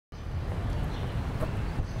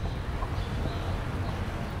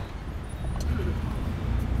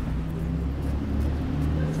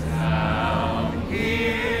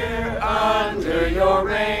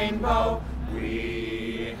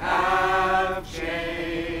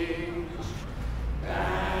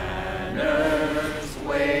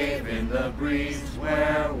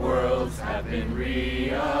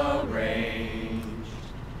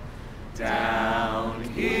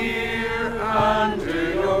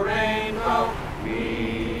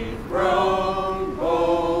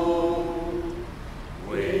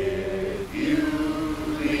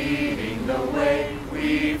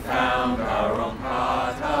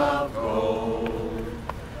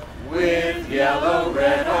yellow,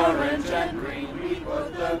 red, orange, and green, we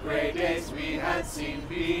put the gray days we had seen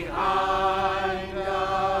behind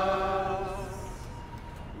us.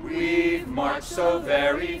 We've marched so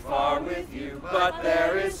very far with you, but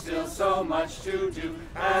there is still so much to do,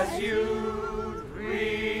 as you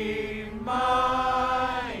remind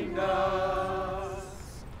us.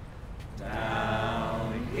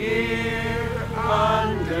 Down here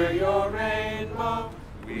under your rainbow,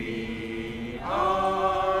 we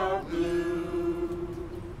are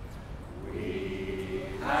blue. We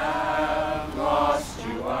have lost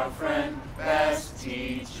you, our friend, best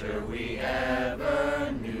teacher we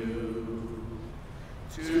ever knew.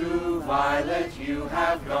 To Violet you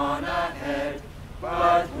have gone ahead,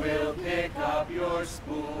 but we'll pick up your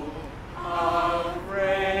spool